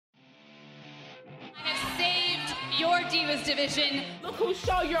your Divas division. Look whose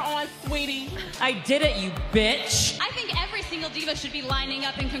show you're on, sweetie. I did it, you bitch. I think every single diva should be lining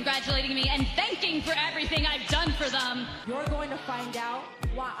up and congratulating me and thanking for everything I've done for them. You're going to find out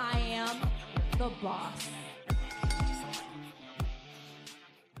why I am the boss.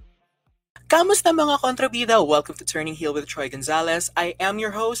 Kamusta mga kontrabida? Welcome to Turning Heel with Troy Gonzalez. I am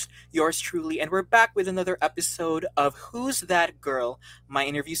your host, yours truly, and we're back with another episode of Who's That Girl, my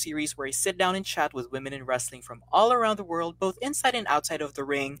interview series where I sit down and chat with women in wrestling from all around the world, both inside and outside of the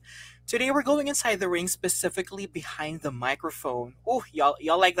ring. Today we're going inside the ring, specifically behind the microphone. Oh,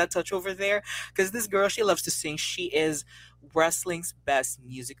 y'all like that touch over there? Because this girl, she loves to sing. She is wrestling's best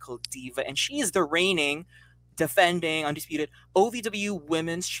musical diva, and she is the reigning, defending, undisputed OVW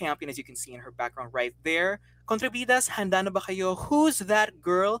Women's Champion, as you can see in her background right there. Kontrabidas, handa na ba kayo? Who's that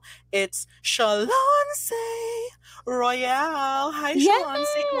girl? It's Shaloncé Royale. Hi,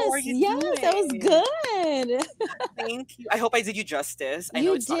 Shaloncé. How are you doing? That was good. Thank you. I hope I did you justice. I You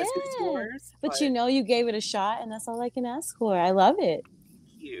know it's not as did. good as yours. But you know, you gave it a shot, and that's all I can ask for. I love it.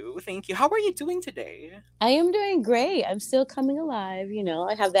 Thank you. How are you doing today? I am doing great. I'm still coming alive. You know,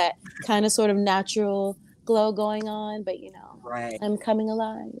 I have that kind of sort of natural glow going on, but you know, Right. I'm coming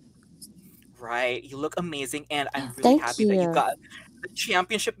alive. Right. You look amazing, and I'm really Thank happy that you you. got the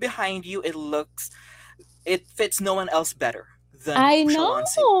championship behind you. It fits no one else better than I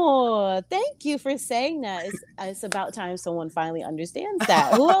Shaloncé. know. Thank you for saying that. It's about time someone finally understands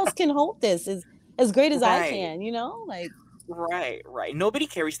that. Who else can hold this as great as I Right. can, you know? Like, Right. Nobody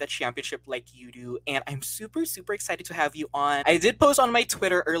carries that championship like you do, and I'm super, super excited to have you on. I did post on my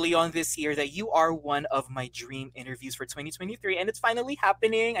Twitter early on this year that you are one of my dream interviews for 2023, and it's finally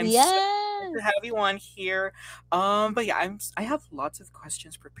happening. I'm so yes. excited to have you on here. But yeah, I have lots of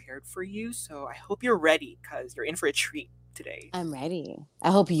questions prepared for you, so I hope you're ready because you're in for a treat today. I'm ready.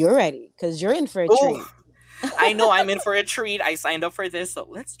 I hope you're ready because you're in for a treat. Oh, I know I'm in for a treat. I signed up for this, so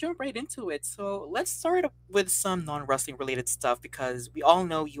let's jump right into it. So let's start up with some non-wrestling related stuff because we all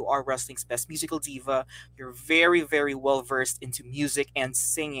know you are wrestling's best musical diva. You're very, very well versed into music and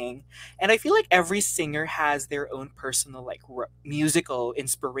singing, and I feel like every singer has their own personal musical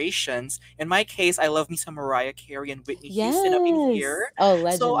inspirations. In my case, I love me some Mariah Carey and Whitney Houston up in Yes. here. Oh,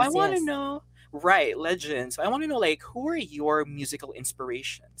 legends. So I want to Yes. know. Right, legends. So I want to know, who are your musical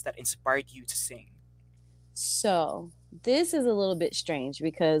inspirations that inspired you to sing? So this is a little bit strange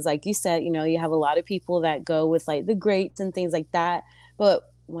because, like you said, you know, you have a lot of people that go with like the greats and things like that. But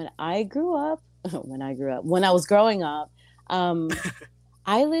when I was growing up,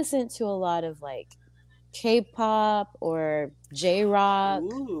 I listened to a lot of like K-pop or J-rock.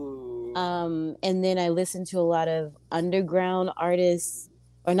 Ooh. And then I listened to a lot of underground artists,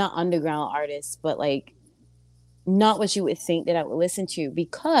 or not underground artists, but like not what you would think that I would listen to,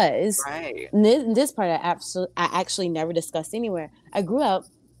 because Right. this part I actually never discussed anywhere. I grew up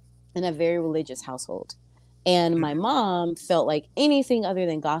in a very religious household, and my mom felt like anything other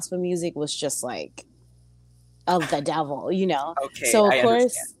than gospel music was just like of the devil, you know? Okay, So I of course,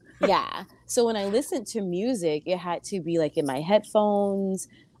 understand. yeah. So when I listened to music, it had to be like in my headphones.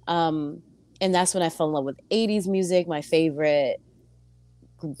 And that's when I fell in love with 80s music. My favorite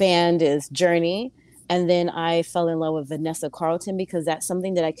band is Journey. And then I fell in love with Vanessa Carlton because that's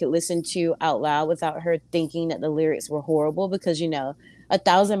something that I could listen to out loud without her thinking that the lyrics were horrible. Because, you know,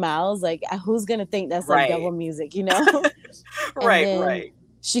 1,000 Miles, like, who's going to think that's like Right. devil music, you know? And Right, then right.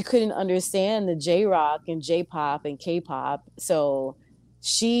 she couldn't understand the J-rock and J-pop and K-pop. So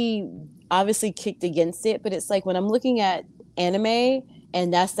she obviously kicked against it. But it's like when I'm looking at anime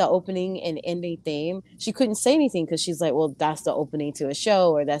and that's the opening and ending theme, she couldn't say anything because she's like, well, that's the opening to a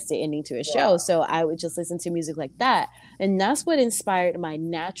show or that's the ending to a show. Yeah. So I would just listen to music like that. And that's what inspired my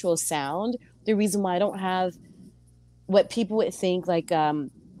natural sound. The reason why I don't have what people would think, like, a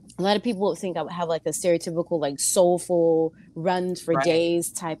lot of people would think I would have like a stereotypical, like soulful, runs for Right. days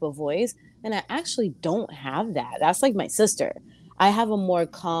type of voice. And I actually don't have that. That's like my sister. I have a more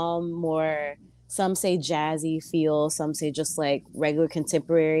calm, more, some say jazzy feel, some say just like regular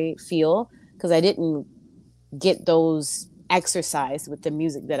contemporary feel, because I didn't get those exercise with the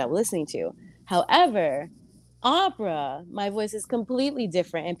music that I was listening to. However, opera, my voice is completely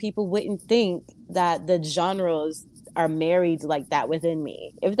different, and people wouldn't think that the genres are married like that within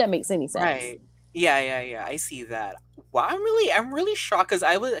me, if that makes any sense. Right. Yeah. I see that. Wow, I'm really shocked because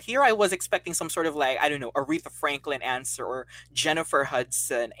I was expecting some sort of like, I don't know, Aretha Franklin answer or Jennifer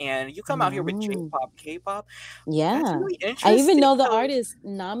Hudson, and you come out here with No. J-pop, K-pop. That's Yeah. really I interesting. even know the 'cause- artist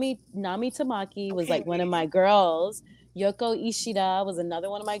Nami Tamaki was like one of Okay. my girls. Yoko Ishida was another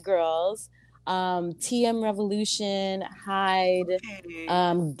one of my girls. TM Revolution, Hyde,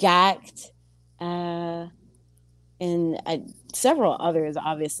 Okay. Gact, and and several others,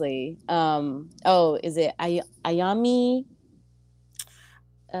 obviously. Oh, is it Ayami?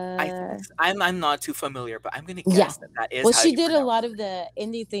 I think Uh, I'm not too familiar, but I'm gonna yeah. guess that that is Well, how she you did a pronounce lot of it. the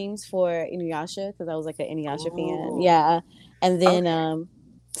indie themes for Inuyasha because I was like an Inuyasha fan. Oh, Yeah, and then okay.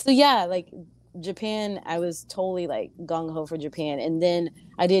 so yeah, like Japan, I was totally like gung ho for Japan, and then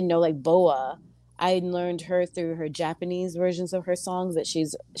I didn't know like Boa. I learned her through her Japanese versions of her songs that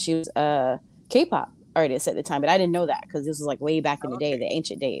she was a K-pop artist at the time, but I didn't know that because this was like way back in the day, Okay. the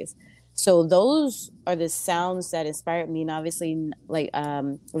ancient days. So those are the sounds that inspired me, and obviously like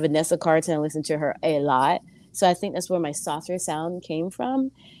Vanessa Carlton, I listened to her a lot, so I think that's where my softer sound came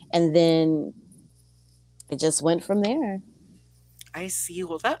from. And then it just went from there. I see.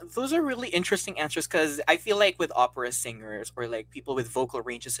 Well, that those are really interesting answers because I feel like with opera singers or like people with vocal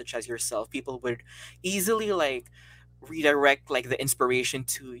ranges such as yourself, people would easily like redirect like the inspiration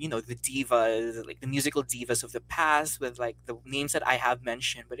to the divas, like the musical divas of the past with like the names that I have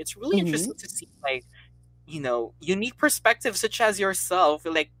mentioned. But it's really Hmm. interesting to see like unique perspectives such as yourself,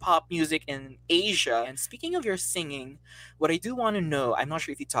 like pop music in Asia. And speaking of your singing, what I do want to know, I'm not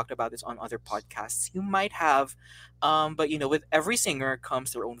sure if you talked about this on other podcasts, you might have, but with every singer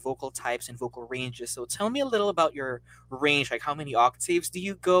comes their own vocal types and vocal ranges. So tell me a little about your range, like how many octaves do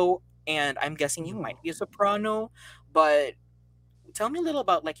you go? And I'm guessing you Oh might be a soprano, but tell me a little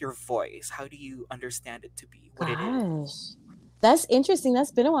about like your voice. How do you understand it to be what it is? gosh, that's interesting.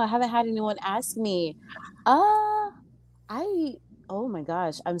 That's been a while. I haven't had anyone ask me. Uh, I oh my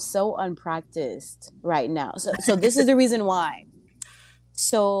gosh, I'm so unpracticed right now. So this is the reason why.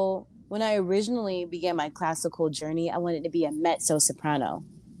 So when I originally began my classical journey, I wanted to be a mezzo soprano.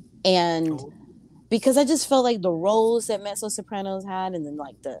 And Oh, because I just felt like the roles that mezzo sopranos had, and then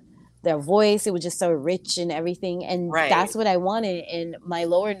like their voice, it was just so rich and everything, and right. that's what I wanted. And my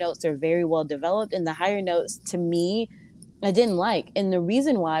lower notes are very well developed, and the higher notes to me I didn't like. And the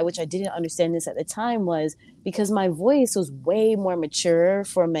reason why, which I didn't understand this at the time, was because my voice was way more mature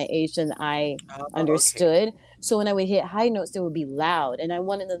for my age than I Oh, okay. understood. So when I would hit high notes, they would be loud, and I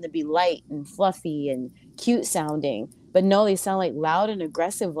wanted them to be light and fluffy and cute sounding. But no, they sound like loud and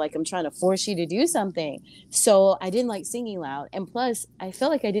aggressive, like I'm trying to force you to do something. So I didn't like singing loud. And plus, I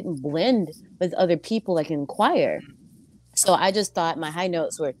felt like I didn't blend with other people like in choir. So I just thought my high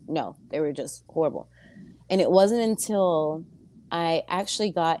notes were no, they were just horrible. And it wasn't until I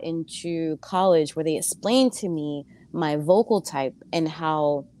actually got into college where they explained to me my vocal type and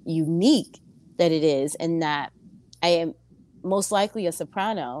how unique that it is, and that I am most likely a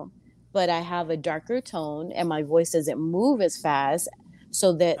soprano, but I have a darker tone and my voice doesn't move as fast.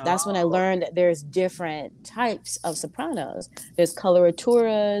 So that's when I Oh, learned that there's different types of sopranos. There's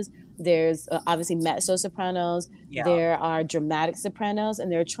coloraturas, there's obviously mezzo sopranos, yeah. there are dramatic sopranos,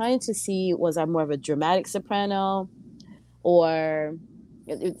 and they're trying to see was I more of a dramatic soprano or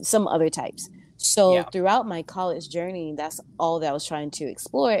some other types. So Yeah. throughout my college journey, that's all that I was trying to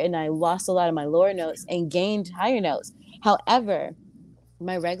explore, and I lost a lot of my lower notes and gained higher notes. However,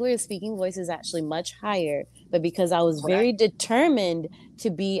 my regular speaking voice is actually much higher, but because I was Right. very determined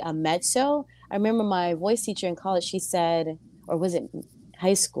to be a mezzo, I remember my voice teacher in college, she said, or was it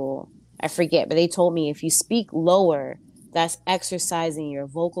high school? I forget, but they told me if you speak lower, that's exercising your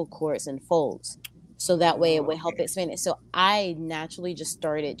vocal cords and folds. So that way it Oh, would help okay. expand it. So I naturally just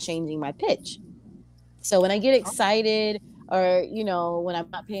started changing my pitch. So when I get excited or, when I'm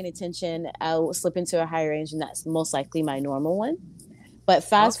not paying attention, I'll slip into a higher range, and that's most likely my normal one. But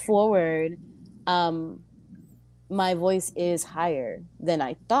fast Okay. forward, um, my voice is higher than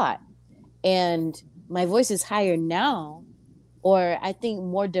I thought. And my voice is higher now, or I think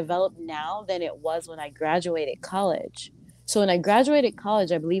more developed now than it was when I graduated college. So when I graduated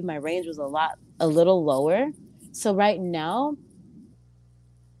college, I believe my range was a little lower. So right now,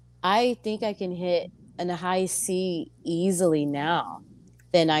 I think I can hit a high C easily now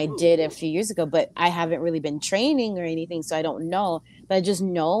than I did a Ooh. few years ago, but I haven't really been training or anything, so I don't know. But I just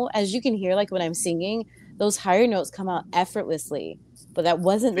know, as you can hear, like when I'm singing, those higher notes come out effortlessly. But that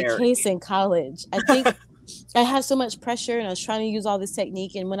wasn't the Very. case in college. I think I have so much pressure and I was trying to use all this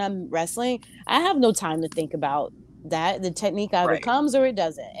technique. And when I'm wrestling, I have no time to think about that. The technique either Right. comes or it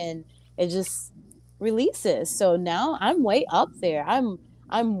doesn't. And it just releases. So now I'm way up there. I'm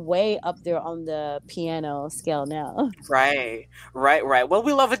way up there on the piano scale now. Right. Right. Right. Well,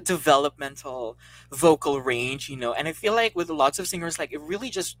 we love a developmental vocal range, and I feel like with lots of singers, like it really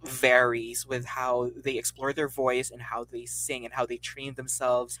just varies with how they explore their voice and how they sing and how they train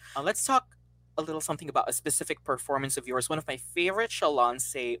themselves. Let's talk a little something about a specific performance of yours. One of my favorite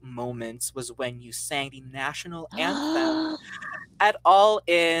Shaloncé moments was when you sang the national anthem at All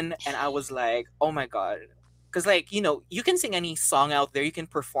In, and I was like, oh my God. Because, like, you can sing any song out there, you can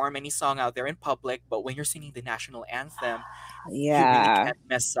perform any song out there in public, but when you're singing the national anthem, you really Yeah. can't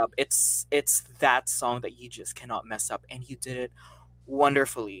mess up. It's that song that you just cannot mess up, and you did it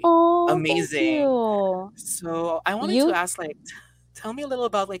wonderfully. Oh, thank Amazing. you. So I wanted to You ask, like, tell me a little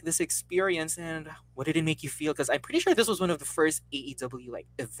about like this experience and what did it make you feel? Because I'm pretty sure this was one of the first AEW like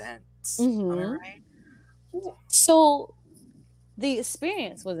events. Am I hmm right? Ooh. So the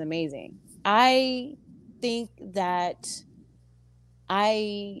experience was amazing. I think that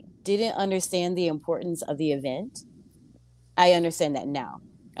I didn't understand the importance of the event. I understand that now.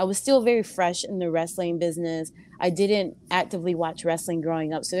 I was still very fresh in the wrestling business. I didn't actively watch wrestling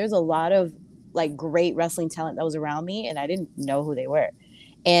growing up. So there's a lot of like great wrestling talent that was around me and I didn't know who they were.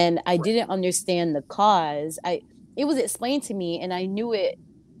 And I Right. didn't understand the cause. It was explained to me and I knew it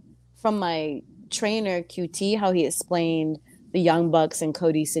from my trainer QT how he explained the Young Bucks and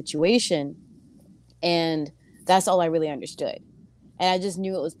Cody's situation. And that's all I really understood. And I just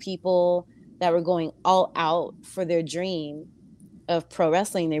knew it was people that were going all out for their dream of pro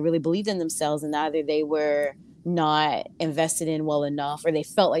wrestling. They really believed in themselves, and either they were not invested in well enough, or they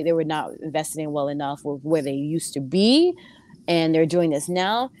felt like they were not invested in well enough with where they used to be, and they're doing this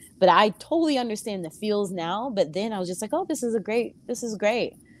now. But I totally understand the feels now. But then I was just like, oh, this is great.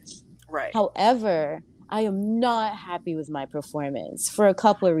 Right. However, I am not happy with my performance for a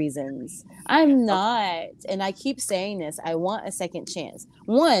couple of reasons. I'm Okay. not, and I keep saying this, I want a second chance.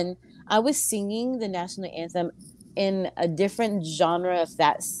 One, I was singing the national anthem in a different genre, if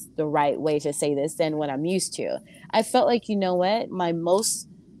that's the right way to say this, than what I'm used to. I felt like, you know what, my most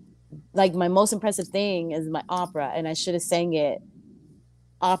impressive thing is my opera, and I should have sang it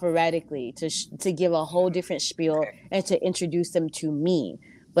operatically to give a whole different spiel Okay. and to introduce them to me.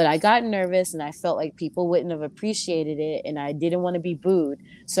 But I got nervous and I felt like people wouldn't have appreciated it and I didn't want to be booed.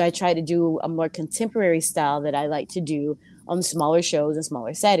 So I tried to do a more contemporary style that I like to do on smaller shows and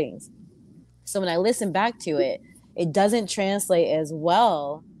smaller settings. So when I listen back to it, it doesn't translate as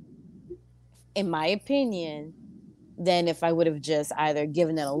well, in my opinion, than if I would have just either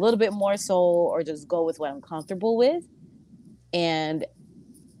given it a little bit more soul or just go with what I'm comfortable with. And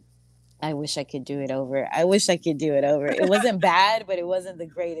I wish I could do it over. I wish I could do it over. It wasn't bad, but it wasn't the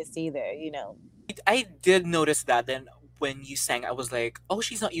greatest either. I did notice that then when you sang, I was like, oh,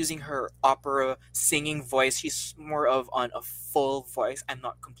 she's not using her opera singing voice. She's more of on a full voice. I'm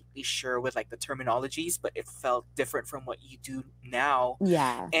not completely sure with like the terminologies, but it felt different from what you do now.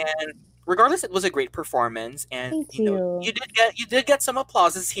 Yeah. And regardless, it was a great performance, and Thank you. you did get some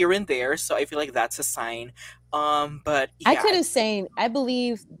applauses here and there. So I feel like that's a sign. But I yeah, could have saying, I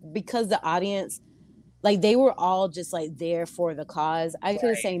believe because the audience, like they were all just like there for the cause. I could have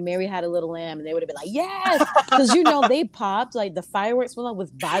right, saying Mary Had a Little Lamb and they would have been like, yes. Because they popped, like the fireworks went off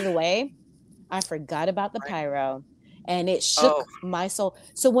with, by the way, I forgot about the right. pyro. And it Oh, shook my soul.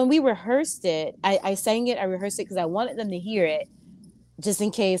 So when we rehearsed it, I sang it, I rehearsed it because I wanted them to hear it, just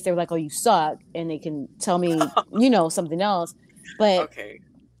in case they were like, oh, you suck, and they can tell me, something else. But okay.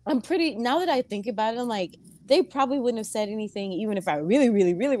 now that I think about it, I'm like, they probably wouldn't have said anything even if I really,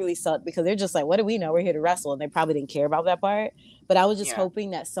 really, really, really sucked because they're just like, what do we know? We're here to wrestle. And they probably didn't care about that part. But I was just Yeah.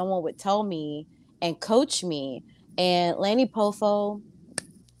 hoping that someone would tell me and coach me. And Lanny Pofo,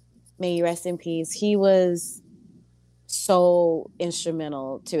 may you rest in peace, he was so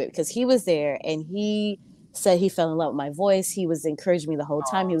instrumental to it because he was there and he said he fell in love with my voice. He was encouraging me the whole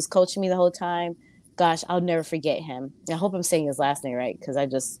time. He was coaching me the whole time. Gosh, I'll never forget him. I hope I'm saying his last name right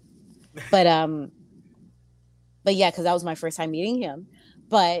because but yeah, because that was my first time meeting him.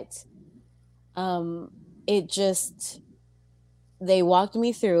 But it just, they walked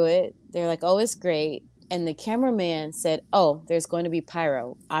me through it. They're like, oh, it's great. And the cameraman said, oh, there's going to be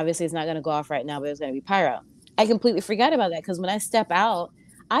pyro. Obviously, it's not going to go off right now, but there's going to be pyro. I completely forgot about that because when I step out,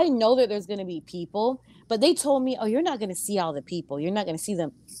 I know that there's going to be people, but they told me, oh, you're not going to see all the people. You're not going to see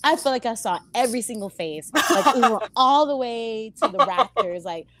them. I felt like I saw every single face. Like we were all the way to the rafters.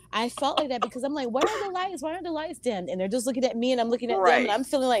 Like I felt like that because I'm like, where are the lights? Why aren't the lights dimmed? And they're just looking at me and I'm looking at them and Right. I'm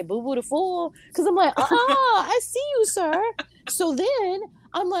feeling like boo boo the fool because I'm like, I see you, sir. So then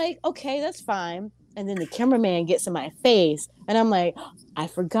I'm like, okay, that's fine. And then the cameraman gets in my face and I'm like, I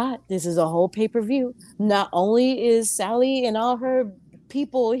forgot this is a whole pay-per-view. Not only is Sally and all her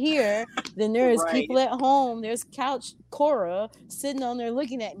people here, then there's Right. people at home. There's Couch Cora sitting on there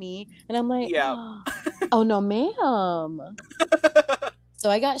looking at me. And I'm like, Yeah. oh no, ma'am. So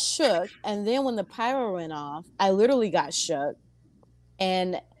I got shook. And then when the pyro went off, I literally got shook.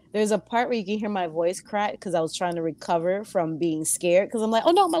 And there's a part where you can hear my voice crack because I was trying to recover from being scared. Because I'm like,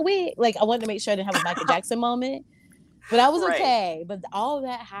 oh no, my wig. Like I wanted to make sure I didn't have a Michael Jackson moment. But I was Right. okay. But all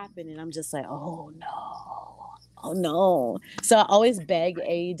that happened. And I'm just like, oh no. Oh no. So I always beg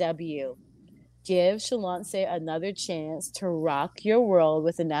AEW, give Shaloncé another chance to rock your world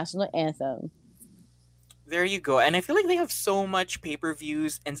with the national anthem. There you go. And I feel like they have so much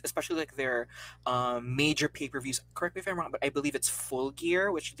pay-per-views, and especially like their major pay-per-views. Correct me if I'm wrong, but I believe it's Full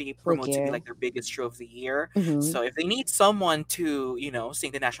Gear, which they Full promote to be gear. like their biggest show of the year. Hmm. So if they need someone to,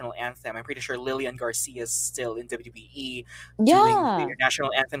 sing the national anthem, I'm pretty sure Lillian Garcia is still in WWE doing Yeah, their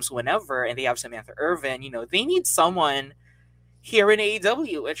national anthems whenever, and they have Samantha Irvin. They need someone here in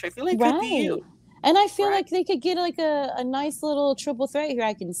AEW, which I feel like could be you, right. And I feel right? like they could get like a nice little triple threat here.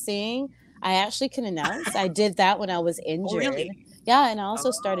 I can sing. I actually can announce. I did that when I was Oh, injured. really? Yeah, and I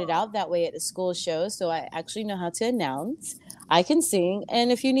also started Oh. out that way at the school show, so I actually know how to announce. I can sing,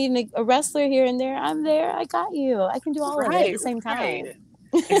 and if you need a wrestler here and there, I'm there. I got you. I can do all of it at Right, the same right.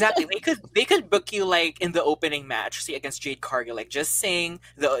 time. Exactly. They could book you like in the opening match, see against Jade Cargill, like just sing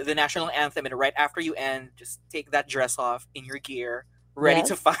the national anthem, and right after you end, just take that dress off in your gear, ready to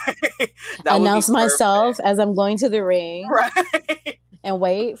Yes. fight. That would be Announce myself perfect. as I'm going to the ring Right. and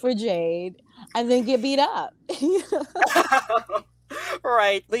wait for Jade and then get beat up.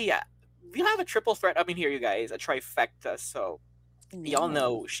 Right. But yeah, we have a triple threat up in here, you guys, a trifecta. So y'all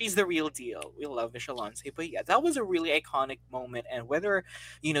know Yes. she's the real deal. We love Shaloncé. But yeah, that was a really iconic moment. And whether,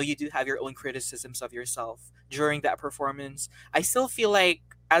 you do have your own criticisms of yourself during that performance, I still feel like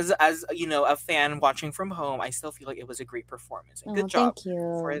as a fan watching from home, I still feel like it was a great performance. And good Oh, job thank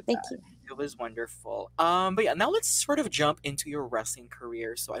for you. Thank that. you. It was wonderful. But yeah, now let's sort of jump into your wrestling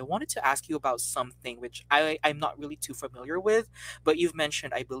career. So I wanted to ask you about something which I'm not really too familiar with, but you've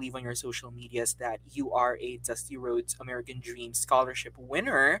mentioned, I believe, on your social medias that you are a Dusty Rhodes American Dream Scholarship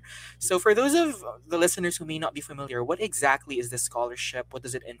winner. So, for those of the listeners who may not be familiar, what exactly is this scholarship? What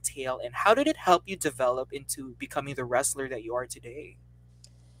does it entail? And how did it help you develop into becoming the wrestler that you are today?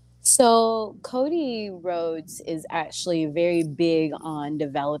 So, Cody Rhodes is actually very big on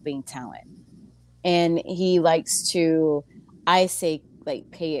developing talent. And he likes to, I say,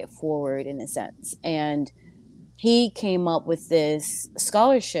 like pay it forward in a sense. And he came up with this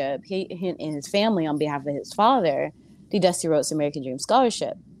scholarship, he and his family on behalf of his father, the Dusty Rhodes American Dream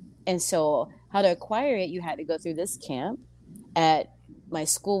Scholarship. And so, how to acquire it, you had to go through this camp at my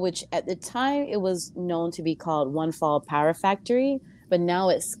school, which at the time it was known to be called One Fall Power Factory, but now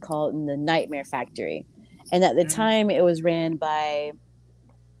it's called the Nightmare Factory. And at the Mm, time, it was ran by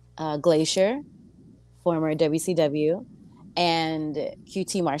Glacier, former WCW, and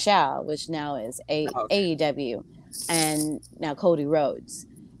QT Marshall, which now is okay. AEW, and now Cody Rhodes.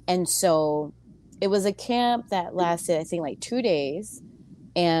 And so it was a camp that lasted, I think, like 2 days.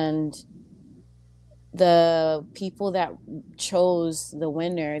 And the people that chose the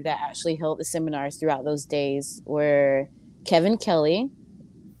winner that actually held the seminars throughout those days were Kevin Kelly,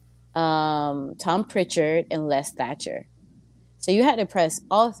 Tom Pritchard, and Les Thatcher. So you had to press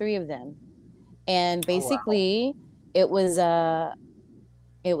all three of them, and Oh, wow. basically, it was a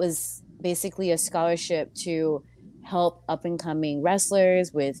it was basically a scholarship to help up and coming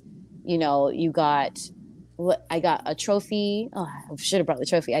wrestlers with, you got what I got a trophy. Oh, I should have brought the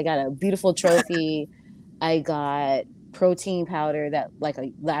trophy. I got a beautiful trophy. I got protein powder that like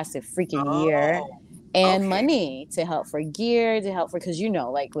lasted freaking year, Oh, and okay. money to help for gear, to help for, because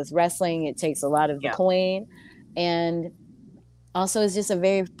like with wrestling, it takes a lot of the Yeah. coin, and also it's just a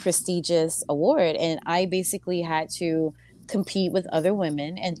very prestigious award. And I basically had to compete with other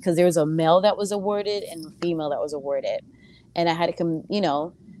women, and because there was a male that was awarded and a female that was awarded, and I had to come,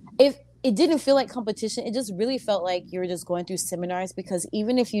 if it didn't feel like competition, it just really felt like you were just going through seminars, because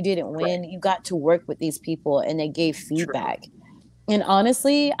even if you didn't Right. win, you got to work with these people and they gave True. feedback. And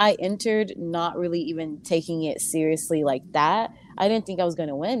honestly, I entered not really even taking it seriously like that. I didn't think I was going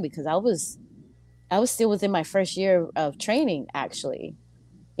to win because I was still within my first year of training, actually.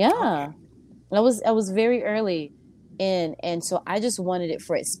 Okay. Yeah. I was very early in, and so I just wanted it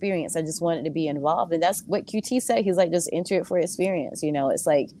for experience. I just wanted to be involved. And that's what QT said. He's like, just enter it for experience. It's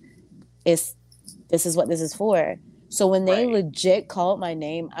like it's this is what this is for. So when they Right. legit called my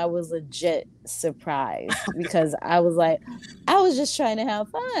name, I was legit surprised because I was like, I was just trying to have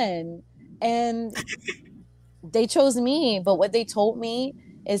fun. And they chose me, but what they told me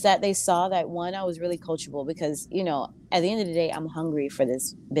is that they saw that, one, I was really coachable, because at the end of the day, I'm hungry for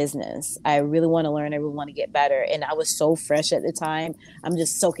this business. I really want to learn. I really want to get better, and I was so fresh at the time. I'm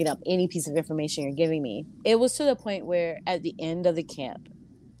just soaking up any piece of information you're giving me. It was to the point where at the end of the camp,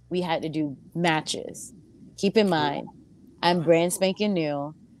 we had to do matches. Keep in Oh. mind, I'm brand spanking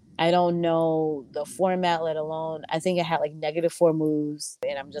new. I don't know the format, let alone, I think I had like -4 moves,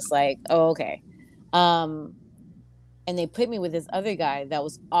 and I'm just like, oh, okay. um and they put me with this other guy that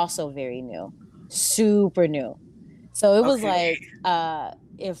was also very new, super new. So it was Okay. like,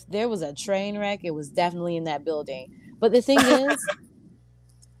 if there was a train wreck, it was definitely in that building. But the thing is,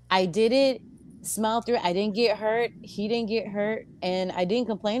 I did it, smiled through it. I didn't get hurt. He didn't get hurt, and I didn't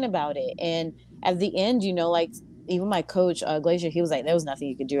complain about it. And at the end, like even my coach, Glacier, he was like, "There was nothing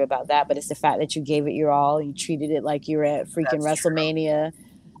you could do about that, but it's the fact that you gave it your all. You treated it like you were at freaking That's true. WrestleMania."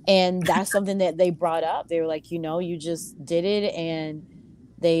 And that's something that they brought up. They were like, you just did it, and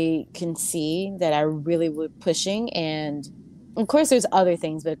they can see that I really was pushing. And of course, there's other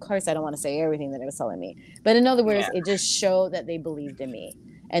things, but of course, I don't want to say everything that they was telling me. But in other Yeah. words, it just showed that they believed in me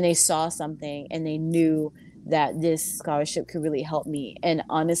and they saw something and they knew that this scholarship could really help me. And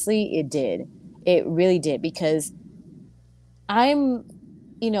honestly, it did. It really did, because I'm,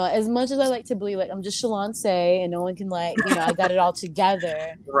 as much as I like to believe like I'm just Shaloncé and no one can I got it all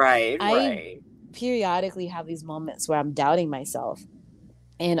together. Right, I right. periodically have these moments where I'm doubting myself.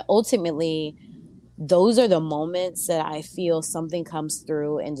 And ultimately, those are the moments that I feel something comes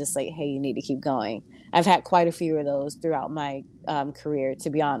through and just like, hey, you need to keep going. I've had quite a few of those throughout my career, to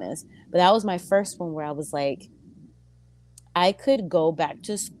be honest. But that was my first one where I was like, I could go back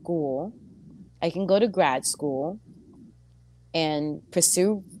to school. I can go to grad school and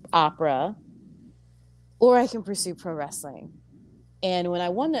pursue opera, or I can pursue pro wrestling. And when I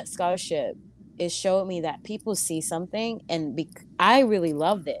won that scholarship, it showed me that people see something, and I really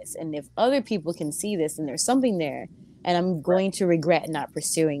love this. And if other people can see this, and there's something there, and I'm Right. going to regret not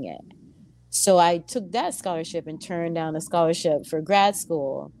pursuing it. So I took that scholarship and turned down a scholarship for grad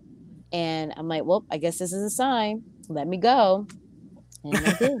school. And I'm like, well, I guess this is a sign. Let me go. And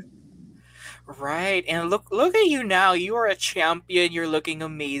I did. Right. And look at you now. You are a champion. You're looking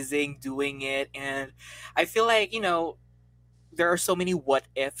amazing doing it. And I feel like, there are so many what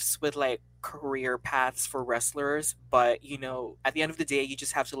ifs with like career paths for wrestlers, but at the end of the day, you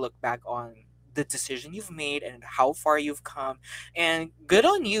just have to look back on the decision you've made and how far you've come. And good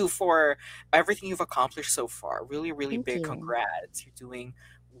on you for everything you've accomplished so far. Really, really Thank big you. congrats. You're doing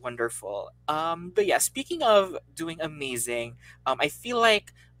wonderful. But yeah, speaking of doing amazing, I feel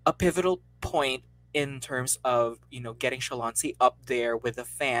like a pivotal point in terms of getting Shalancey up there with the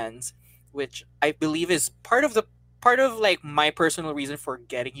fans, which I believe is part of like my personal reason for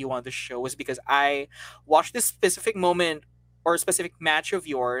getting you on the show, was because I watched this specific moment or a specific match of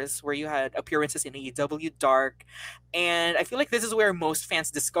yours where you had appearances in AEW Dark, and I feel like this is where most fans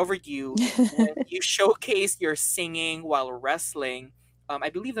discovered you, when you showcased your singing while wrestling. I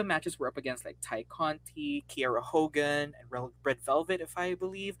believe the matches were up against like Ty Conti, Kiera Hogan, and Red Velvet, if I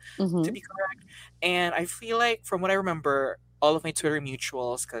believe to Hmm. be correct. And I feel like, from what I remember, all of my Twitter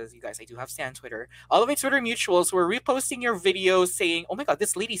mutuals, because you guys, I do have Stan Twitter, all of my Twitter mutuals were reposting your videos saying, "Oh my God,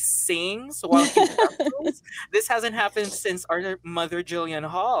 this lady sings while he wrestles. This hasn't happened since our mother Jillian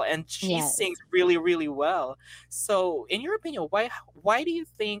Hall, and she Yes. sings really, really well." So, in your opinion, why do you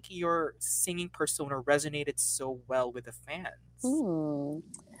think your singing persona resonated so well with the fans? Hmm.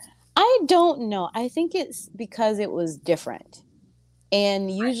 I don't know. I think it's because it was different.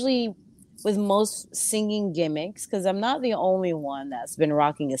 And usually with most singing gimmicks, because I'm not the only one that's been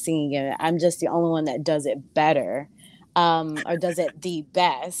rocking a singing gimmick, I'm just the only one that does it better, or does it the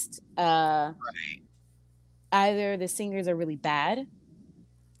best. Either the singers are really bad,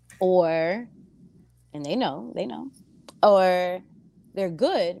 or, and they know, or they're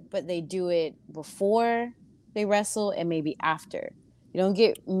good, but they do it before they wrestle and maybe after. You don't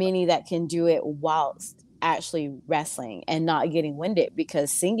get many that can do it whilst actually wrestling and not getting winded,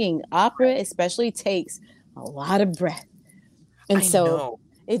 because singing opera Right. especially takes a lot of breath. And I so know.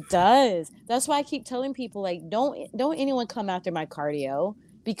 it does. That's why I keep telling people, like, don't anyone come after my cardio,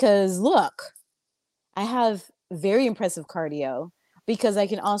 because look, I have very impressive cardio, because I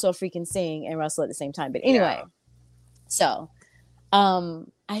can also freaking sing and wrestle at the same time. But Yeah. anyway, so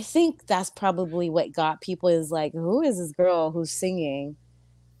I think that's probably what got people, is like, who is this girl who's singing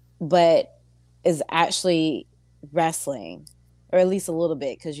but is actually wrestling, or at least a little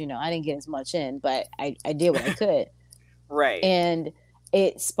bit, because I didn't get as much in, but I did what I could. Right. And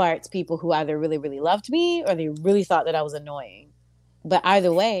it sparked people who either really, really loved me, or they really thought that I was annoying. But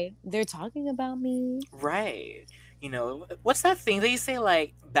either way, they're talking about me. Right. What's that thing they say,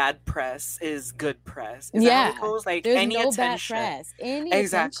 like, bad press is good press? Is that how it Yeah, goes? Like, there's any no bad attention. press, any attention.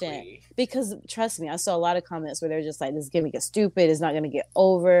 Exactly. Because trust me, I saw a lot of comments where they're just like, this gimmick is stupid, it's not going to get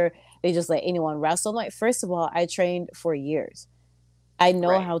over. They just let anyone wrestle. I'm like, first of all, I trained for years. I know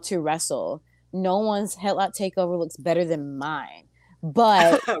Right. how to wrestle. No one's headlock takeover looks better than mine.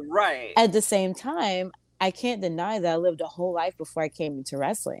 But Right. at the same time, I can't deny that I lived a whole life before I came into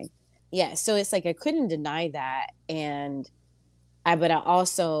wrestling. Yeah, so it's like I couldn't deny that. And but I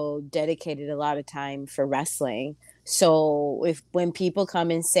also dedicated a lot of time for wrestling. So when people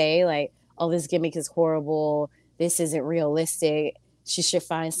come and say like, "Oh, this gimmick is horrible. This isn't realistic," she should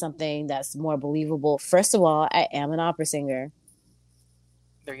find something that's more believable. First of all, I am an opera singer.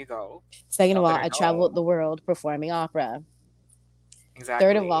 There you go. Second of Now all, that I I know. traveled the world performing opera.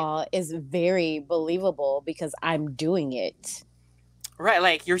 Third of Exactly. all, is very believable because I'm doing it. Right,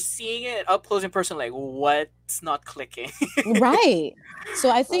 like you're seeing it up close in person, like what's not clicking? Right. So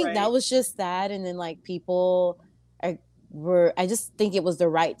I think that Right. was just that. And then like people are, I just think it was the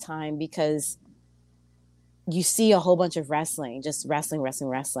right time because you see a whole bunch of wrestling, just wrestling, wrestling,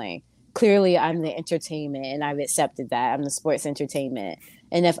 wrestling. Clearly, I'm the entertainment and I've accepted that. I'm the sports entertainment.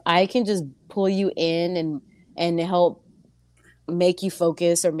 And if I can just pull you in and help make you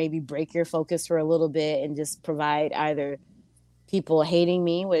focus or maybe break your focus for a little bit and just provide either people hating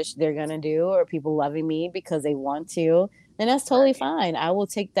me, which they're gonna do, or people loving me because they want to, then that's totally Right. fine. I will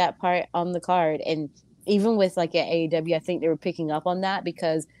take that part on the card. And even with like at AEW, I think they were picking up on that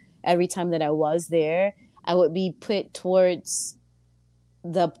because every time that I was there, I would be put towards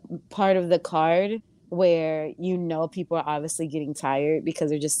the part of the card where people are obviously getting tired because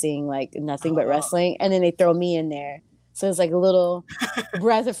they're just seeing like nothing but Oh, wrestling, and then they throw me in there, so it's like a little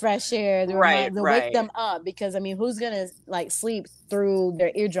breath of fresh air to right, remind to wake right. them up because I mean, who's gonna like sleep through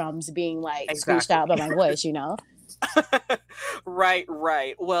their eardrums being like screeched out by Exactly. my voice, you know? Right,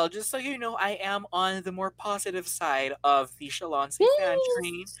 right. Well, just so you know, I am on the more positive side of the Shaloncé fan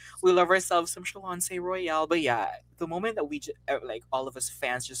train. We love ourselves some Shaloncé Royale, but yeah, the moment that like all of us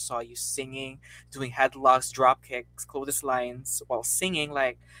fans just saw you singing, doing headlocks, drop kicks, clotheslines while singing,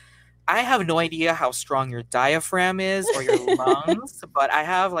 like I have no idea how strong your diaphragm is or your lungs, but I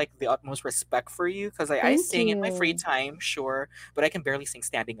have like the utmost respect for you because I Thank sing in my free you. time, sure, but I can barely sing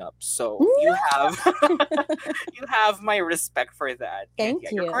standing up. So you have you have my respect for that. And yeah,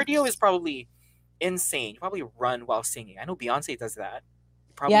 Thank your you. cardio is probably insane. You probably run while singing. I know Beyonce does that.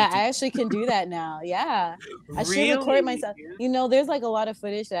 You probably Yeah, do. I actually can do that now. Yeah. I should record Really? myself. You know, there's like a lot of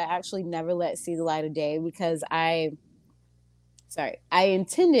footage that I actually never let see the light of day because I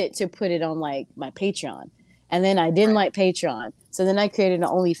intended to put it on like my Patreon. And then I didn't Right. like Patreon. So then I created an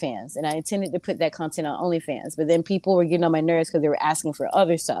OnlyFans and I intended to put that content on OnlyFans. But then people were getting on my nerves because they were asking for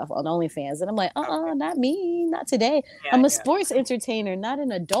other stuff on OnlyFans. And I'm like, Okay. not me, not today. Yeah, I'm a yeah. sports entertainer, not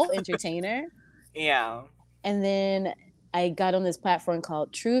an adult entertainer. Yeah. And then I got on this platform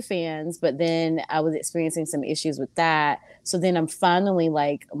called True Fans, but then I was experiencing some issues with that. So then I'm finally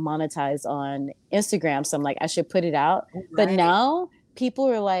like monetized on Instagram. So I'm like, I should put it out. But Right. now people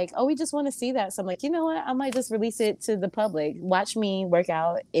are like, oh, we just want to see that. So I'm like, you know what? I might just release it to the public. Watch me work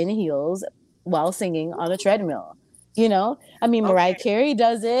out in heels while singing on a treadmill. You know, I mean, Mariah Okay. Carey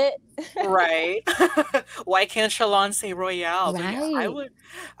does it. Right. Why can't Shalon say Royale? But yeah, Right.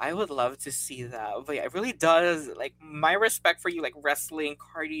 I would love to see that. But yeah, it really does like my respect for you, like wrestling,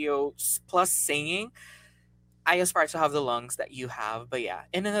 cardio, plus singing. I aspire to have the lungs that you have, but yeah,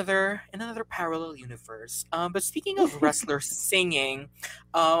 in another parallel universe. But speaking of wrestlers singing,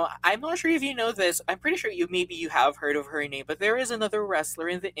 I'm not sure if you know this. I'm pretty sure you have heard of her name, but there is another wrestler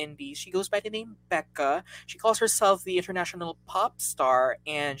in the Indies. She goes by the name Becca. She calls herself the international pop star,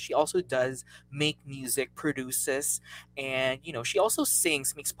 and she also does make music, produces, and she also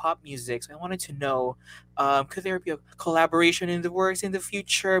sings, makes pop music. So I wanted to know, could there be a collaboration in the works in the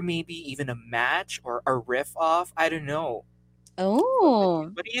future? Maybe even a match or a riff off? I don't know. Oh,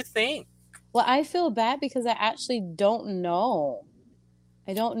 What do you think? well, I feel bad because I actually don't know.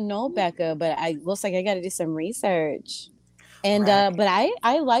 I don't know Becca, but I looks like I got to do some research. And Right, but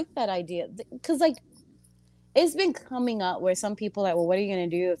I like that idea because like it's been coming up where some people are like, well, what are you gonna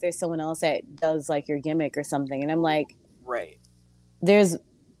do if there's someone else that does like your gimmick or something? And I'm like, right, there's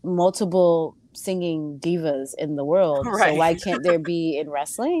multiple singing divas in the world, so right. why can't there be in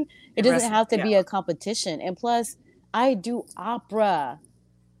wrestling? It In doesn't wrestling, have to yeah, be a competition. And plus, I do opera.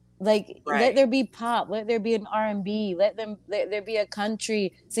 Like let right, there be pop, let there be an R&B, let there be a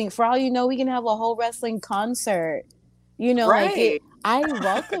country sing. For all you know, we can have a whole wrestling concert. You know, like it right, I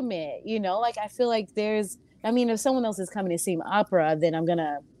welcome it, you know, like I feel like there's I mean, if someone else is coming to sing opera, then I'm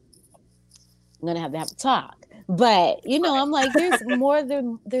gonna have to talk. But you know, I'm like, there's more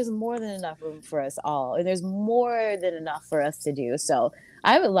than enough room for us all, and there's more than enough for us to do. So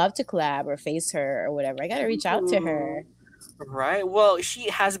I would love to collab or face her or whatever. I got to reach out to Ooh. her. Right. Well, she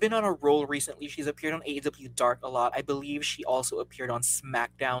has been on a roll recently. She's appeared on AEW Dark a lot. I believe she also appeared on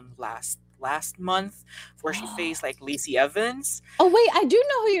SmackDown last month, where she faced like Lacey Evans. Oh wait, I do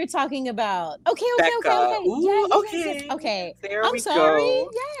know who you're talking about. Okay, okay, okay, Becca. okay. Yeah, Ooh, yes, yes, yes. okay. Okay. There I'm we sorry. go.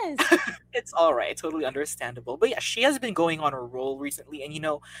 Yes. It's all right, totally understandable. But yeah, she has been going on a roll recently, and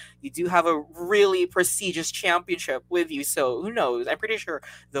you do have a really prestigious championship with you. So who knows? I'm pretty sure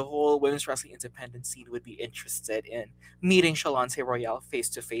the whole women's wrestling independent scene would be interested in meeting Shaloncé Royale face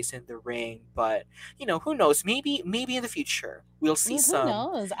to face in the ring. But who knows? Maybe in the future we'll see Yeah, who some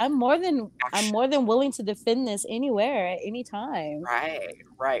knows? I'm action. more than willing to defend this anywhere at any time.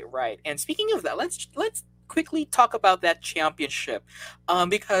 Right, right. And speaking of that, let's quickly talk about that championship,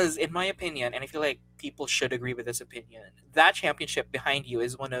 because in my opinion, and I feel like people should agree with this opinion, that championship behind you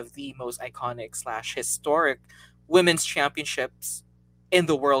is one of the most iconic slash historic women's championships in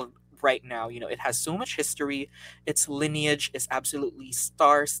the world right now. It has so much history. Its lineage is absolutely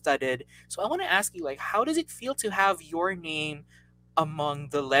star-studded. So I want to ask you, like, how does it feel to have your name among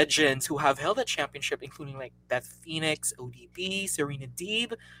the legends who have held that championship, including like Beth Phoenix, ODB, Serena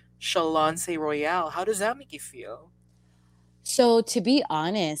Deeb, Shaloncé Royale? How does that make you feel? So to be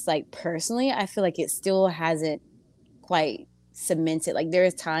honest, like personally, I feel like it still hasn't quite cemented. Like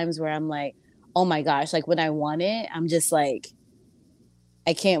there's times where I'm like, oh my gosh, like when I won it, I'm just like,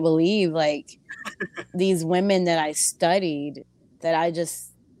 I can't believe like these women that I studied that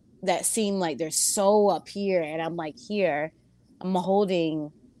that seem like they're so up here and I'm like here. I'm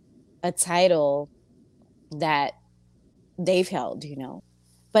holding a title that they've held.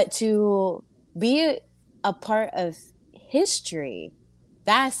 But to be a part of history,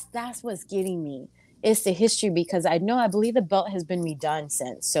 that's what's getting me. It's the history because I believe the belt has been redone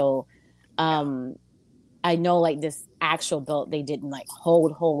since. So Yeah. I know like this actual belt they didn't like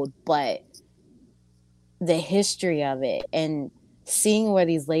hold, but the history of it and seeing where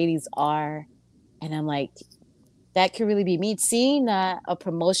these ladies are, and I'm like, that could really be me. Seeing that a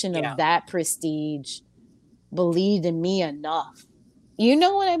promotion Yeah. of that prestige believed in me enough. You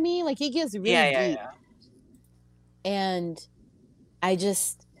know what I mean? Like it gets really deep. Yeah. And I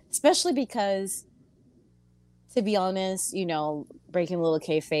just, especially because, to be honest, breaking a little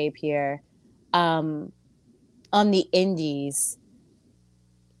kayfabe here, on the indies,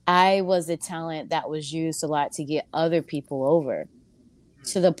 I was a talent that was used a lot to get other people over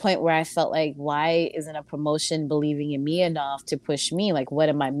to the point where I felt like, why isn't a promotion believing in me enough to push me? Like, what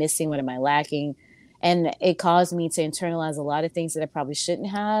am I missing? What am I lacking? And it caused me to internalize a lot of things that I probably shouldn't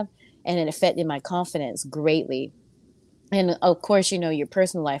have. And it affected my confidence greatly. And of course, your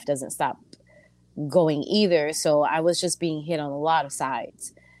personal life doesn't stop going either. So I was just being hit on a lot of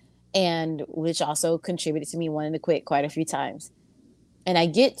sides, and which also contributed to me wanting to quit quite a few times. And I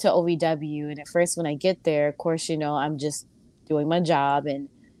get to OVW, and at first when I get there, of course, I'm just doing my job,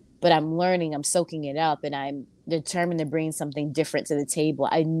 but I'm learning, I'm soaking it up, and I'm determined to bring something different to the table.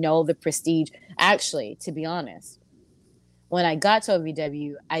 I know the prestige. Actually, to be honest, when I got to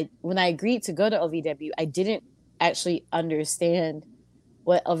OVW, when I agreed to go to OVW, I didn't actually understand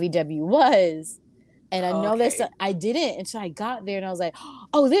what OVW was. And I know this, Okay. I didn't until I got there and I was like,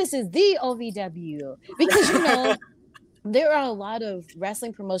 oh, this is the OVW. Because, there are a lot of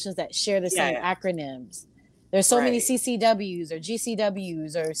wrestling promotions that share the same Yeah. acronyms. There's so many Right. CCWs or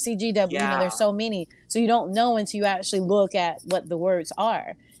GCWs or CGW, Yeah. there's so many. So you don't know until you actually look at what the words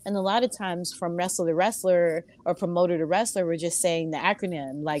are. And a lot of times from wrestler to wrestler or promoter to wrestler, we're just saying the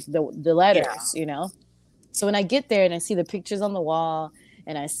acronym, like the letters. So when I get there and I see the pictures on the wall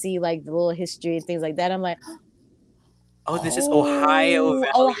and I see like the little history and things like that, I'm like, Oh, this is Ohio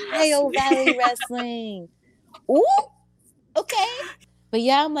oh, Valley Ohio Valley Wrestling. Wrestling. Ooh, okay. But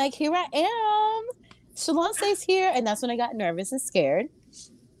yeah, I'm like, here I am. Shaloncé's here. And that's when I got nervous and scared.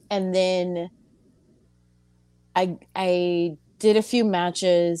 And then I did a few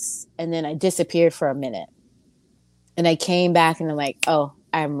matches and then I disappeared for a minute. And I came back and I'm like, oh,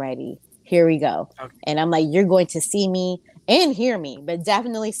 I'm ready. Here we go. Okay. And I'm like, you're going to see me and hear me, but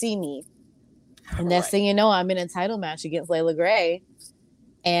definitely see me. And next Right. thing you know, I'm in a title match against Layla Gray.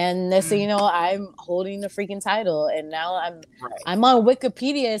 And next thing you know, I'm holding the freaking title. And now Right. I'm on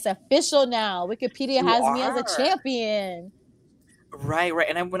Wikipedia. It's official now. Wikipedia You has me as a are. champion. Right.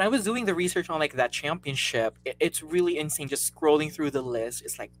 And when I was doing the research on like that championship, it's really insane. Just scrolling through the list,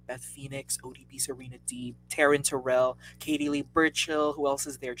 it's like Beth Phoenix, ODB, Serena Deeb, Taryn Terrell, Katie Lee Burchill. Who else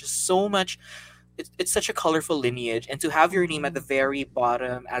is there? Just so much. It's such a colorful lineage, and to have your name at the very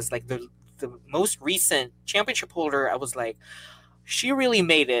bottom as like the most recent championship holder, I was like, she really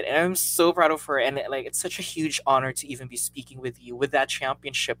made it, and I'm so proud of her. And like, it's such a huge honor to even be speaking with you with that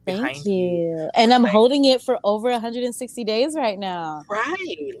championship Thank behind you. you. And I'm Like, holding it for over 160 days right now.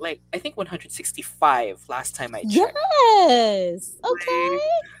 right, like I think 165 last time I checked. Yes. Like, Okay.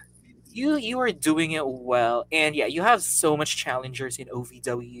 You are doing it well, and yeah, you have so much challengers in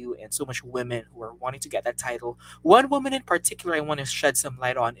OVW and so much women who are wanting to get that title. One woman in particular I want to shed some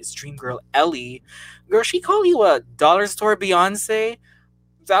light on is Dream Girl Ellie. Girl, she called you a dollar store Beyonce.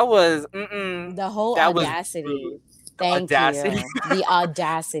 That was The whole that was rude. audacity. The Thank audacity. you. The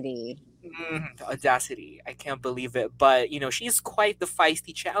audacity. The audacity. I can't believe it. But, she's quite the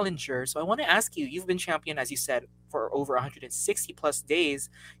feisty challenger. So I want to ask you, you've been champion, as you said, for over 160 plus days.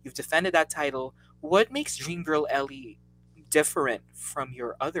 You've defended that title. What makes Dream Girl Ellie different from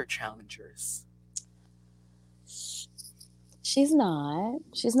your other challengers? She's not.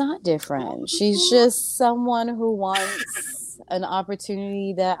 She's not different. She's just someone who wants an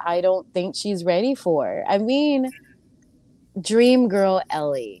opportunity that I don't think she's ready for. I mean, Dream Girl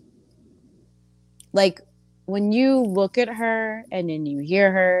Ellie. Like, when you look at her and then you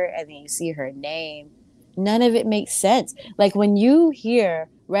hear her and then you see her name, none of it makes sense. Like, when you hear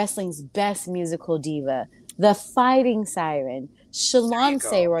wrestling's best musical diva, the fighting siren,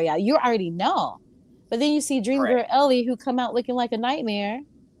 Shaloncé Royale, you already know. But then you see Dream Girl Ellie, who come out looking like a nightmare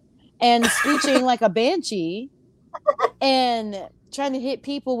and screeching like a banshee and trying to hit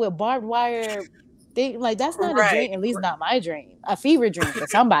people with barbed wire. Like, that's not a dream, at least not my dream. A fever dream for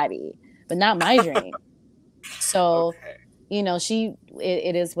somebody, but not my dream. So,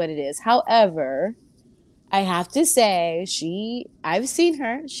 it is what it is. However, I have to say, I've seen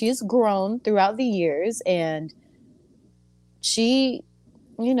her. She's grown throughout the years, and she's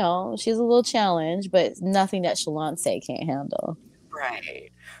a little challenge, but nothing that Shaloncé can't handle.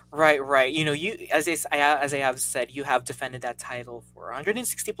 Right. You as I have said, you have defended that title for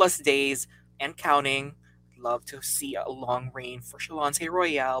 160 plus days and counting. Love to see a long reign for Shaloncé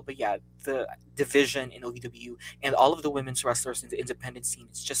Royale, but yeah, the division in OVW and all of the women's wrestlers in the independent scene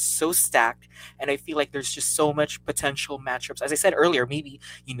is just so stacked, and I feel like there's just so much potential matchups. As I said earlier, maybe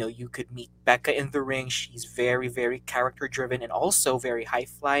you could meet Becca in the ring. She's very, very character driven and also very high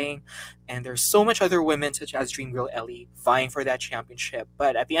flying, and there's so much other women such as Dream Girl Ellie vying for that championship.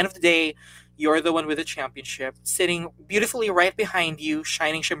 But at the end of the day, you're the one with the championship, sitting beautifully right behind you,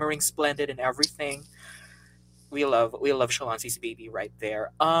 shining, shimmering, splendid, and everything. We love Shaloncé's baby right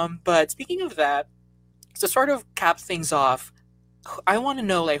there. But speaking of that, to sort of cap things off, I want to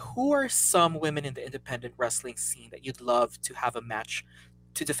know, like, who are some women in the independent wrestling scene that you'd love to have a match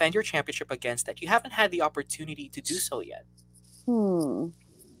to defend your championship against that you haven't had the opportunity to do so yet? Well,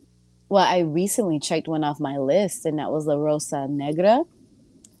 I recently checked one off my list, and that was La Rosa Negra.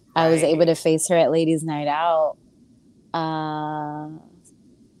 I was able to face her at Ladies Night Out.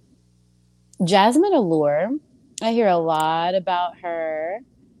 Jasmine Allure. I hear a lot about her,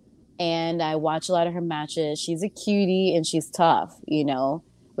 and I watch a lot of her matches. She's a cutie and she's tough,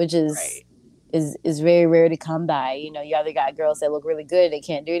 which is very rare to come by. You either got girls that look really good, they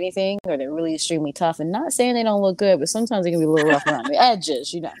can't do anything, or they're really extremely tough. And not saying they don't look good, but sometimes they can be a little rough around the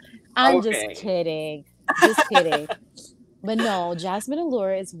edges. I'm just kidding, But no, Jasmine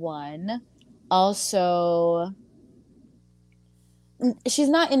Allure is one. Also, she's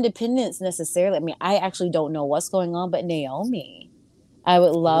not independent necessarily. I mean, I actually don't know what's going on, but Naomi. I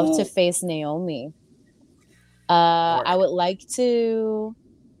would love to face Naomi. I would like to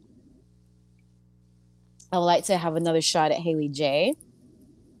have another shot at Haley J.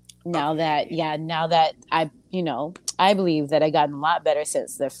 Now that I believe that I gotten a lot better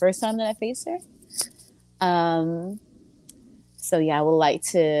since the first time that I faced her. So yeah, I would like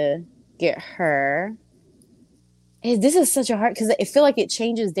to get her. This is such a hard, because I feel like it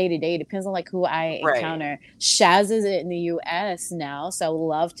changes day to day. It depends on who I encounter. Shaz is in the U.S. now, so I would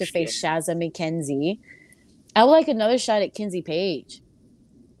love to face Shazza McKenzie. I would like another shot at Kenzie Page.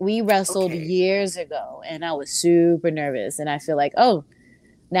 We wrestled years ago, and I was super nervous. And I feel like,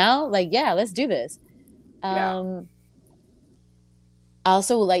 now, let's do this. I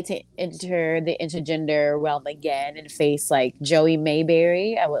also would like to enter the intergender realm again and face Joey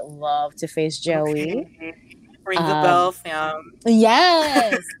Mayberry. I would love to face Joey. Ring the bell, fam.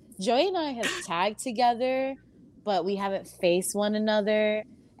 Yes. Joey and I have tagged together, but we haven't faced one another.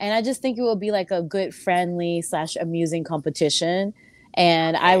 And I just think it would be a good friendly / amusing competition.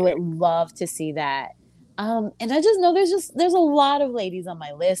 And I would love to see that. And I just know there's a lot of ladies on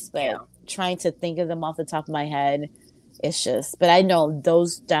my list, but trying to think of them off the top of my head, but I know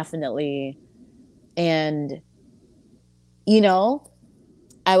those definitely. And,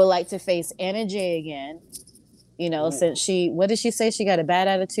 I would like to face Anna Jay again. Since what did she say? She got a bad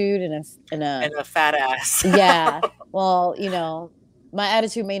attitude and a fat ass. Yeah. Well, my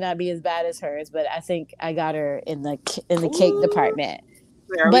attitude may not be as bad as hers, but I think I got her in the cake department.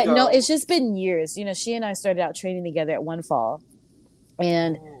 But no, it's just been years. She and I started out training together at One Fall,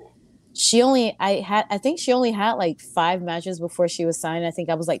 and I think she only had like 5 matches before she was signed. I think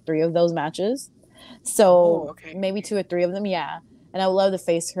I was like 3 of those matches. Oh, So okay. maybe 2 or 3 of them, yeah. And I would love to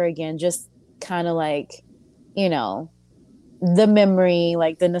face her again, just kind of like, you know, the memory,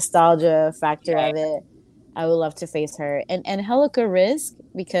 like the nostalgia factor Yeah. of it. I would love to face her. And Helica Risk,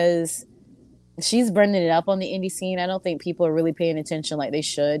 because she's burning it up on the indie scene. I don't think people are really paying attention like they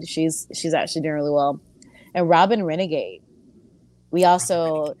should. She's actually doing really well. And Robin Renegade. We Robin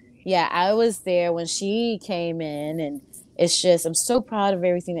also, Renegade. yeah, I was there when she came in, and it's just I'm so proud of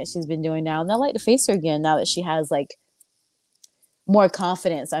everything that she's been doing now. And I like to face her again now that she has like more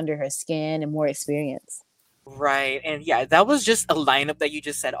confidence under her skin and more experience. Right. And yeah, that was just a lineup that you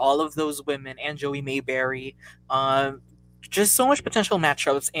just said. All of those women and Joey Mayberry. Um, just so much potential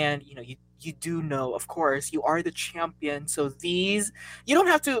matchups. And you do know, of course, you are the champion. So these you don't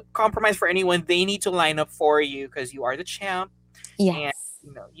have to compromise for anyone. They need to line up for you because you are the champ. And Yes.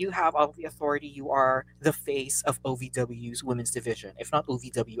 you have all the authority. You are the face of OVW's women's division, if not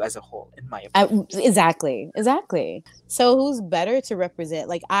OVW as a whole, in my opinion. Exactly. So who's better to represent?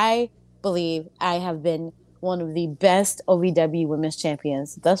 Like I believe I have been one of the best OVW women's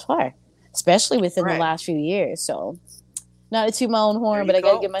champions thus far, especially within the Right. last few years. So not to toot my own There horn, you but I got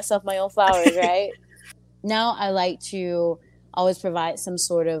to go. give myself my own flowers, right? Now I like to always provide some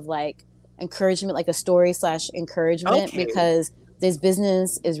sort of like encouragement, like a story slash encouragement, Okay. because this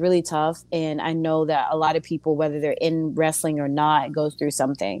business is really tough. And I know that a lot of people, whether they're in wrestling or not, goes through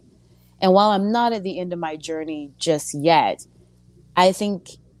something. And while I'm not at the end of my journey just yet, I think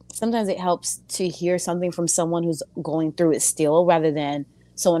sometimes it helps to hear something from someone who's going through it still rather than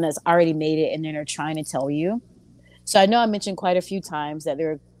someone that's already made it and then they're trying to tell you. So I know I mentioned quite a few times that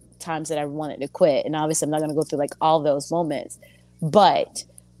there are times that I wanted to quit. And obviously, I'm not going to go through like all those moments. But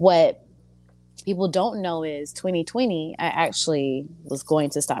what people don't know is 2020, I actually was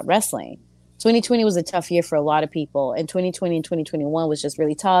going to stop wrestling. 2020 was a tough year for a lot of people. And 2020 and 2021 was just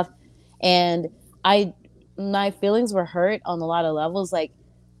really tough. And I, my feelings were hurt on a lot of levels. Like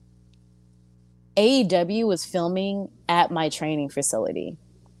AEW was filming at my training facility.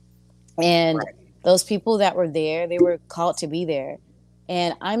 And Right. those people that were there, they were called to be there.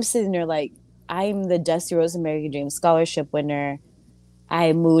 And I'm sitting there like, I'm the Dusty Rose American Dream Scholarship winner.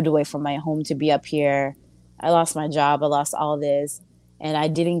 I moved away from my home to be up here. I lost my job. I lost all this. And I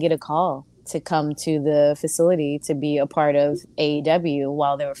didn't get a call to come to the facility to be a part of AEW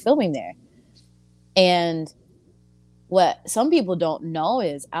while they were filming there. And what some people don't know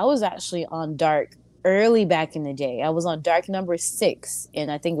is I was actually on Dark early back in the day. I was on Dark number 6, and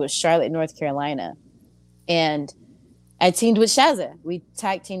I think it was Charlotte, North Carolina. And I teamed with Shazza. We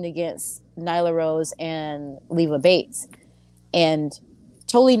tag teamed against Nyla Rose and Leva Bates, and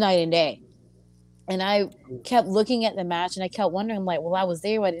totally night and day. And I kept looking at the match, and I kept wondering, like, well, I was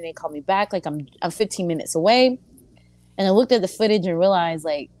there. Why didn't they call me back? Like, I'm 15 minutes away. And I looked at the footage and realized,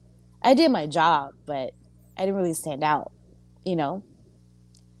 like, I did my job, but I didn't really stand out, you know?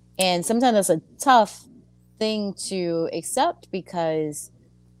 And sometimes that's a tough thing to accept because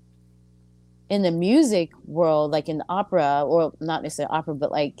in the music world, like in opera, or not necessarily opera,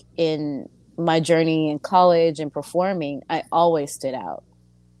 but like in my journey in college and performing, I always stood out.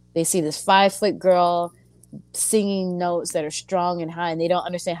 They see this 5-foot girl singing notes that are strong and high, and they don't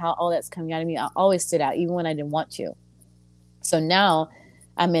understand how all that's coming out of me. I always stood out, even when I didn't want to. So now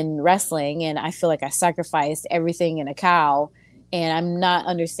I'm in wrestling, and I feel like I sacrificed everything in a cow, and I'm not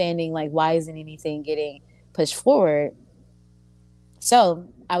understanding like why isn't anything getting pushed forward. So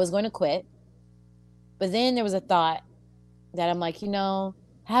I was going to quit, but then there was a thought that I'm like,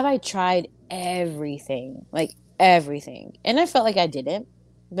 have I tried everything? Like everything. And I felt like I didn't,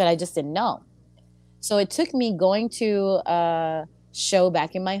 but I just didn't know. So it took me going to a show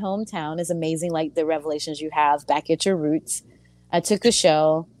back in my hometown. Is amazing, like the revelations you have back at your roots. I took a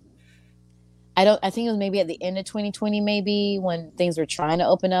show. I think it was maybe at the end of 2020, maybe when things were trying to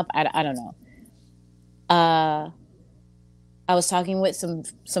open up. I don't know. I was talking with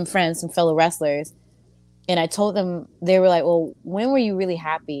some friends, some fellow wrestlers, and I told them, they were like, well, when were you really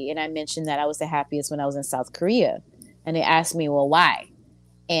happy? And I mentioned that I was the happiest when I was in South Korea. And they asked me, well, why?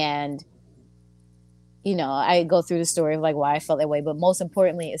 And, I go through the story of like why I felt that way. But most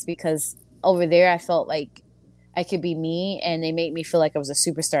importantly, it's because over there, I felt like I could be me, and they made me feel like I was a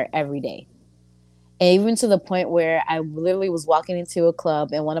superstar every day. And even to the point where I literally was walking into a club,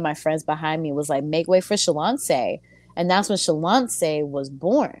 and one of my friends behind me was like, make way for Shaloncé. And that's when Shaloncé was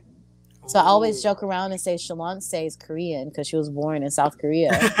born. So I always joke around and say Shaloncé is Korean because she was born in South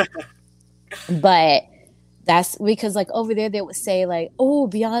Korea. But that's because like over there they would say like, oh,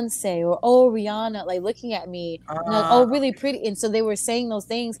 Beyonce, or oh, Rihanna, like looking at me and like, oh, really pretty. And so they were saying those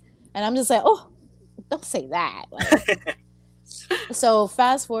things, And I'm just like, oh, don't say that. Like, so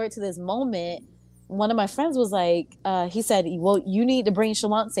fast forward to this moment, one of my friends was like, he said, well, you need to bring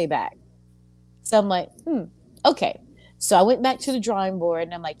Shaloncé back. So I'm like, okay. So I went back to the drawing board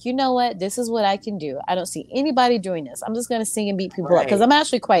and I'm like, you know what? This is what I can do. I don't see anybody doing this. I'm just going to sing and beat people up because Right. I'm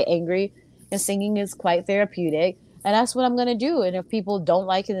actually quite angry and singing is quite therapeutic. And that's what I'm going to do. And if people don't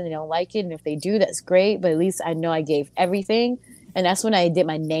like it, then they don't like it. And if they do, that's great. But at least I know I gave everything. And that's when I did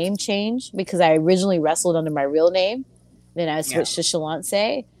my name change because I originally wrestled under my real name. Then I Yeah. switched to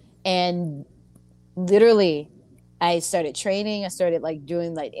Shaloncé. And literally, I started training. I started like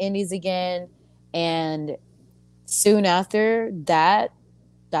doing like indies again. And soon after that,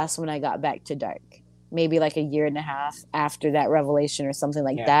 that's when I got back to dark. Maybe like a year and a half after that revelation or something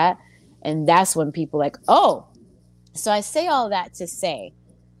like Yeah. that. And that's when people like, oh. So I say all that to say,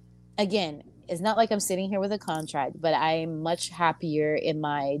 again, it's not like I'm sitting here with a contract, but I'm much happier in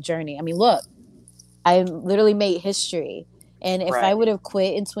my journey. I mean, look, I literally made history. And if I Right. would have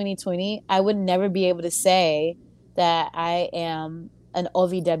quit in 2020, I would never be able to say that I am an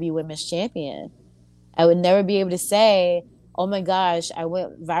OVW Women's Champion. I would never be able to say, oh my gosh, I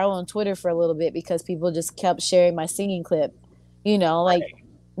went viral on Twitter for a little bit because people just kept sharing my singing clip. You know, like Right.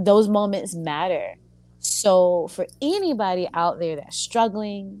 those moments matter. So for anybody out there that's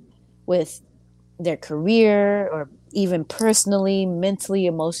struggling with their career or even personally, mentally,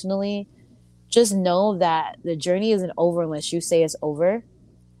 emotionally, just know that the journey isn't over unless you say it's over.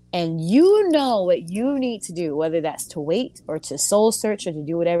 And you know what you need to do, whether that's to wait or to soul search or to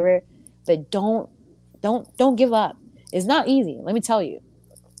do whatever, but don't give up. It's not easy, let me tell you.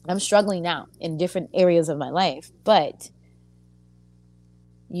 I'm struggling now in different areas of my life, but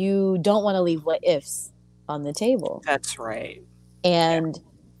you don't want to leave what ifs on the table. That's right. And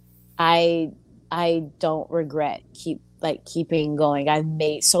I don't regret keeping going. I've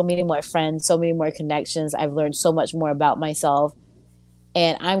made so many more friends, so many more connections. I've learned so much more about myself.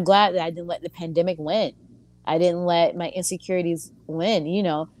 And I'm glad that I didn't let the pandemic win. I didn't let my insecurities win. You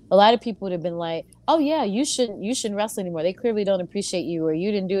know, a lot of people would have been like, "Oh yeah, you shouldn't wrestle anymore. They clearly don't appreciate you, or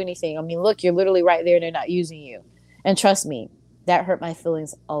you didn't do anything." I mean, look, you're literally right there, and they're not using you. And trust me, that hurt my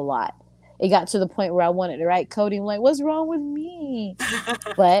feelings a lot. It got to the point where I wanted to write Cody. I'm like, "What's wrong with me?"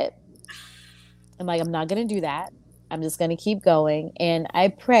 But I'm like, I'm not gonna do that. I'm just gonna keep going, and I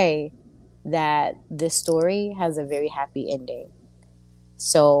pray that this story has a very happy ending.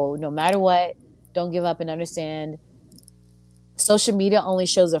 So no matter what, don't give up and understand social media only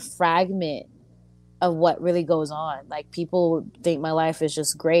shows a fragment of what really goes on. Like people think my life is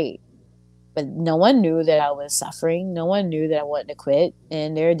just great, but no one knew that I was suffering. No one knew that I wanted to quit.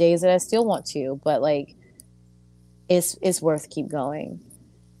 And there are days that I still want to, but like it's worth keep going.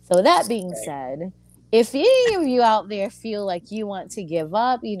 So that being said, if any of you out there feel like you want to give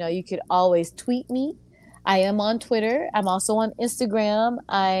up, you know, you could always tweet me. I am on Twitter. I'm also on Instagram.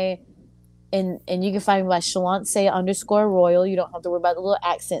 And you can find me by Shaloncé_Royal. You don't have to worry about the little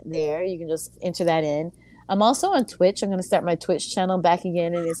accent there. You can just enter that in. I'm also on Twitch. I'm going to start my Twitch channel back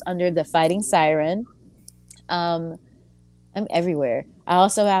again, and it's under the Fighting Siren. I'm everywhere. I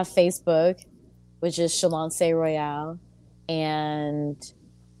also have Facebook, which is Shaloncé Royale, and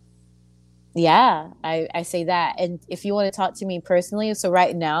yeah, I say that. And if you want to talk to me personally, so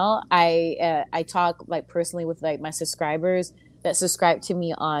right now I talk like personally with like my subscribers that subscribe to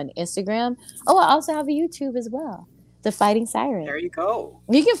me on Instagram. Oh, I also have a YouTube as well, The Fighting Siren. There you go.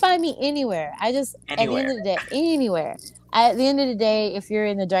 You can find me anywhere. I just At the end Anywhere. of the day, anywhere. At the end of the day, if you're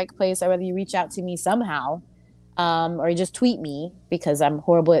in a dark place, I'd rather you reach out to me somehow, or you just tweet me because I'm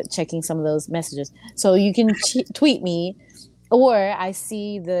horrible at checking some of those messages. So you can tweet me, or I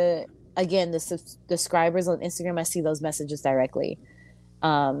see the subscribers on Instagram. I see those messages directly.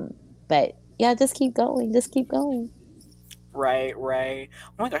 But yeah, just keep going. Just keep going. Right, right.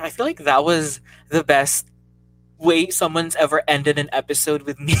 Oh my gosh, I feel like that was the best way someone's ever ended an episode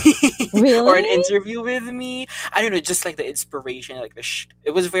with me or an Really? interview with me. I don't know, just like the inspiration, like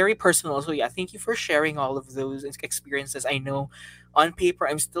it was very personal. So yeah, thank you for sharing all of those experiences. I know on paper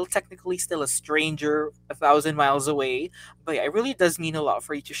I'm still technically still a stranger 1,000 miles away, but yeah, it really does mean a lot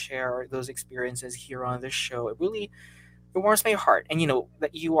for you to share those experiences here on this show. It warms my heart. And you know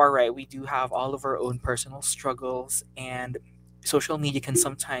that you are right. We do have all of our own personal struggles, and social media can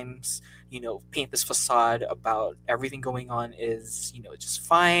sometimes, paint this facade about everything going on is, just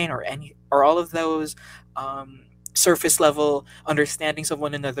fine, or all of those. Um, surface level understandings of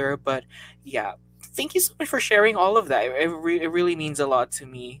one another. But yeah, thank you so much for sharing all of that. It really means a lot to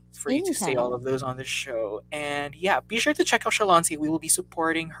me for you to say all of Anytime. those on the show. And yeah, be sure to check out Shaloncé. We will be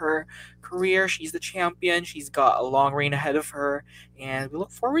supporting her career. She's the champion. She's got a long reign ahead of her. And we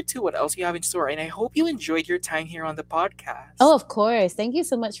look forward to what else you have in store. And I hope you enjoyed your time here on the podcast. Oh, of course. Thank you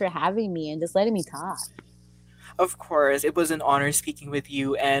so much for having me and just letting me talk. Of course, it was an honor speaking with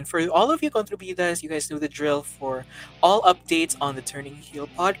you. And for all of you contributas, you guys know the drill. For all updates on the Turning Heel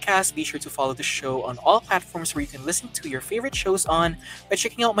podcast, be sure to follow the show on all platforms where you can listen to your favorite shows on by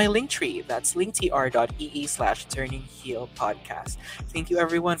checking out my link tree. That's linktr.ee/Turning Heel podcast. Thank you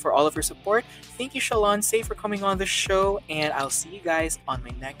everyone for all of your support. Thank you, Shaloncé, for coming on the show. And I'll see you guys on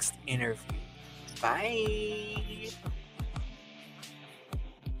my next interview. Bye.